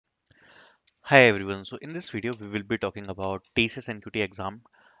Hi everyone. So in this video we will be talking about TCS NQT exam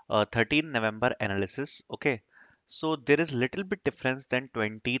 13 November analysis. Okay. So there is little bit difference than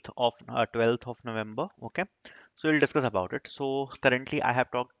 20th of 12th of November. Okay. So we'll discuss about it. So currently I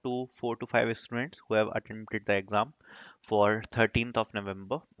have talked to 4 to 5 students who have attempted the exam for 13th of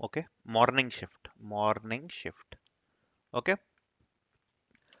November. Okay. Morning shift. Morning shift. Okay.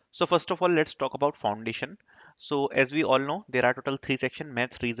 So first of all, let's talk about foundation. So as we all know, there are total three sections: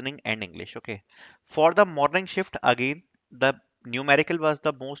 maths, reasoning, and English. Okay. For the morning shift, again, the numerical was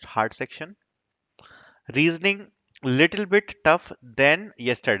the most hard section. Reasoning, little bit tough than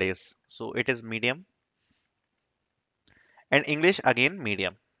yesterday's. So it is medium. And English again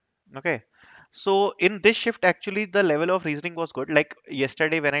medium. Okay. So in this shift, actually, the level of reasoning was good. Like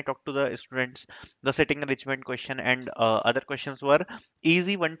yesterday, when I talked to the students, the sitting enrichment question and other questions were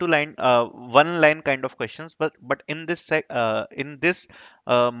easy one line kind of questions. But in this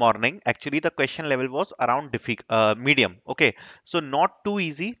morning, actually, the question level was around medium. Okay, so not too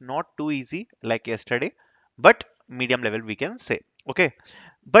easy like yesterday, but medium level we can say. Okay,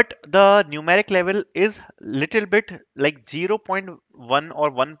 but the numeric level is little bit like 0.1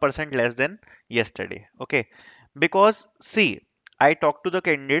 or 1% less than yesterday. Okay, because see, I talked to the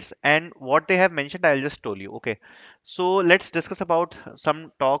candidates and what they have mentioned I'll just tell you. Okay, so let's discuss about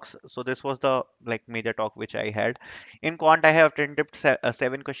some talks. So this was the like major talk which I had. In quant I have attempted a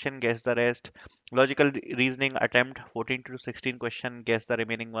 7 question, guess the rest. Logical reasoning attempt 14 to 16 question, guess the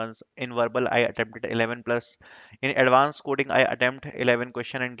remaining ones. In verbal I attempted 11 plus. In advanced coding, I attempt 11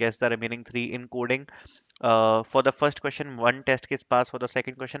 question and guess the remaining 3. In coding, for the first question, 1 test case pass. For the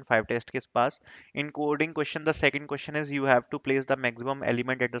second question, 5 test case pass. In coding question, the second question is you have to place the maximum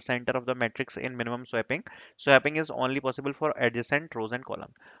element at the center of the matrix in minimum swapping. Swapping is only possible for adjacent rows and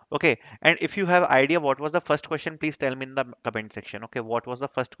column. Okay, and if you have idea what was the first question, please tell me in the comment section. Okay, what was the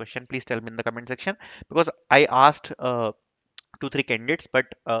first question? Please tell me in the comment section because I asked 2 3 candidates, but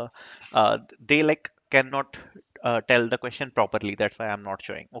they like cannot tell the question properly. That's why I'm not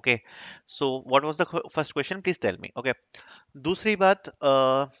showing. Okay, so what was the first question? Please tell me. Okay, दूसरी बात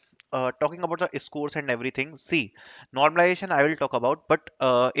talking about the scores and everything. See, normalization I will talk about, but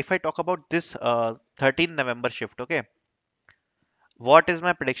if I talk about this 13 November shift, okay, what is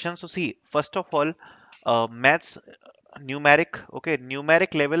my prediction? So see, first of all, maths numeric, okay,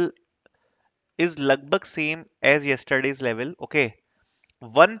 numeric level is lagbhag same as yesterday's level. Okay,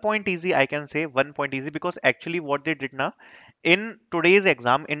 1 point easy, I can say 1 point easy because actually what they did now in today's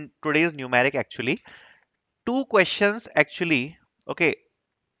exam, in today's numeric, actually, 2 questions actually, okay,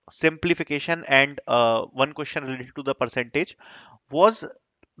 simplification and 1 question related to the percentage was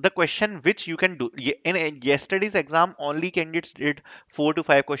the question which you can do. In yesterday's exam, only candidates did 4 to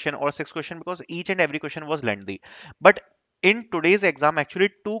 5 question or 6 question because each and every question was lengthy. But in today's exam, actually,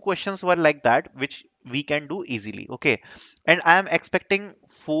 2 questions were like that, which we can do easily. Okay, and I am expecting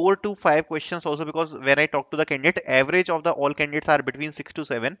 4 to 5 questions also because when I talk to the candidate, average of the all candidates are between 6 to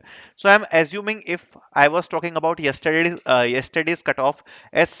 7. So I'm assuming if I was talking about yesterday's cutoff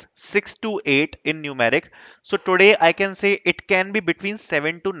as 6 to 8 in numeric, so today I can say it can be between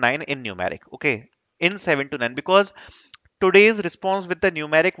 7 to 9 in numeric. Okay, in 7 to 9 because today's response with the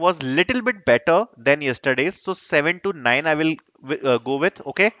numeric was little bit better than yesterday's. So 7 to 9 I will go with.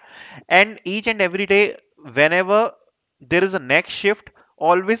 Okay, and each and every day whenever there is a next shift,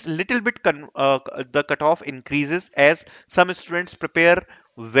 always little bit the cutoff increases as some students prepare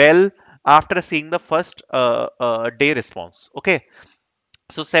well after seeing the first day response. Okay,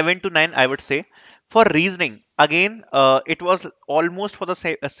 so 7 to 9 I would say. For reasoning again, it was almost for the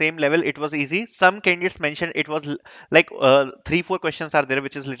same level. It was easy. Some candidates mentioned it was like 3 4 questions are there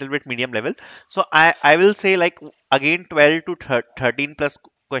which is little bit medium level. So I will say like again 12 to 13 plus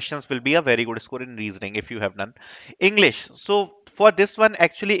questions will be a very good score in reasoning if you have done. English, so for this one,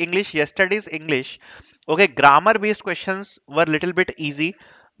 actually, English, yesterday's English, okay, grammar based questions were little bit easy,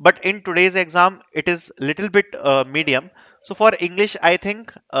 but in today's exam it is little bit medium. So for English, I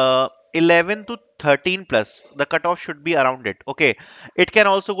think 11 to 13 plus, the cutoff should be around it. Okay, it can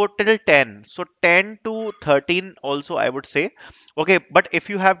also go till 10. So 10 to 13 also I would say. Okay, but if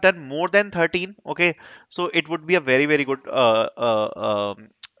you have done more than 13, okay, so it would be a very very good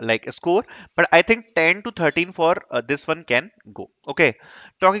like a score. But I think 10 to 13 for this one can go. Okay,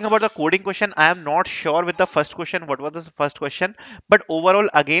 talking about the coding question, I am not sure with the first question what was the first question, but overall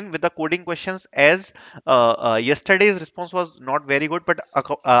again with the coding questions, as yesterday's response was not very good, but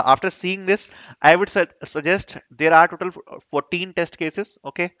after seeing this, I would suggest there are total 14 test cases.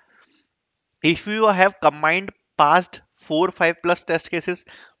 Okay, if you have combined passed 4 5 plus test cases,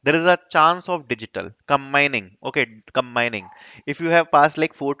 there is a chance of digital combining. Okay, combining. If you have passed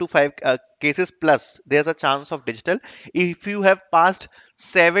like 4 to 5 cases plus, there's a chance of digital. If you have passed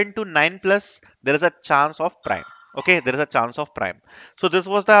 7 to 9 plus, there is a chance of prime. Okay, there is a chance of prime. So this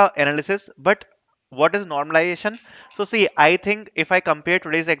was the analysis. But what is normalization? So see, I think if I compare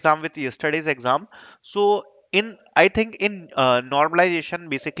today's exam with yesterday's exam, so in I think in normalization,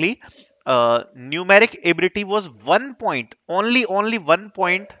 basically numeric ability was 1 point, only 1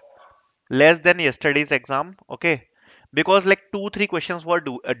 point less than yesterday's exam. Okay, because like 2 3 questions were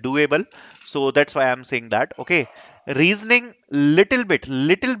doable, so that's why I'm saying that. Okay, reasoning little bit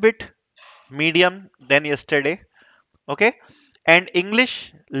medium than yesterday. Okay, and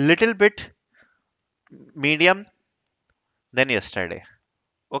English little bit medium than yesterday.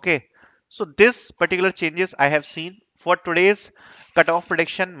 Okay, so this particular changes I have seen for today's cutoff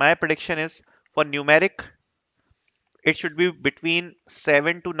prediction. My prediction is for numeric, it should be between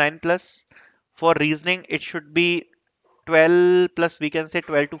 7 to 9 plus. For reasoning, it should be 12 plus, we can say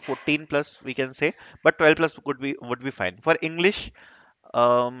 12 to 14 plus, we can say, but 12 plus would be fine. For English,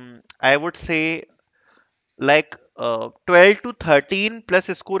 I would say like 12 to 13 plus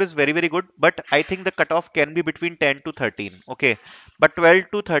score is very good, but I think the cutoff can be between 10 to 13. Okay, but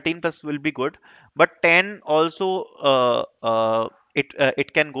 12 to 13 plus will be good, but 10 also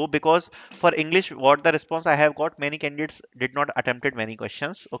it can go, because for English, what the response I have got, many candidates did not attempted many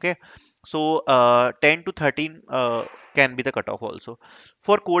questions. Okay, so 10 to 13 can be the cutoff also.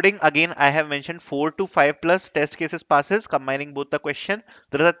 For coding, again I have mentioned 4 to 5 plus test cases passes, combining both the question,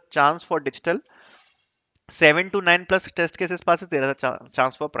 there is a chance for digital. 7 to 9 plus test cases passes, there is a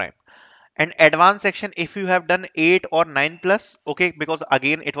chance for prime. And advanced section, if you have done 8 or 9 plus, okay, because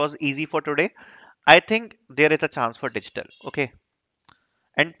again it was easy for today, I think there is a chance for digital. Okay,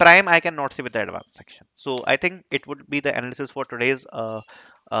 and prime I cannot see with the advanced section. So I think it would be the analysis for today's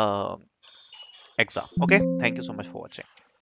uh, exam. Okay, thank you so much for watching.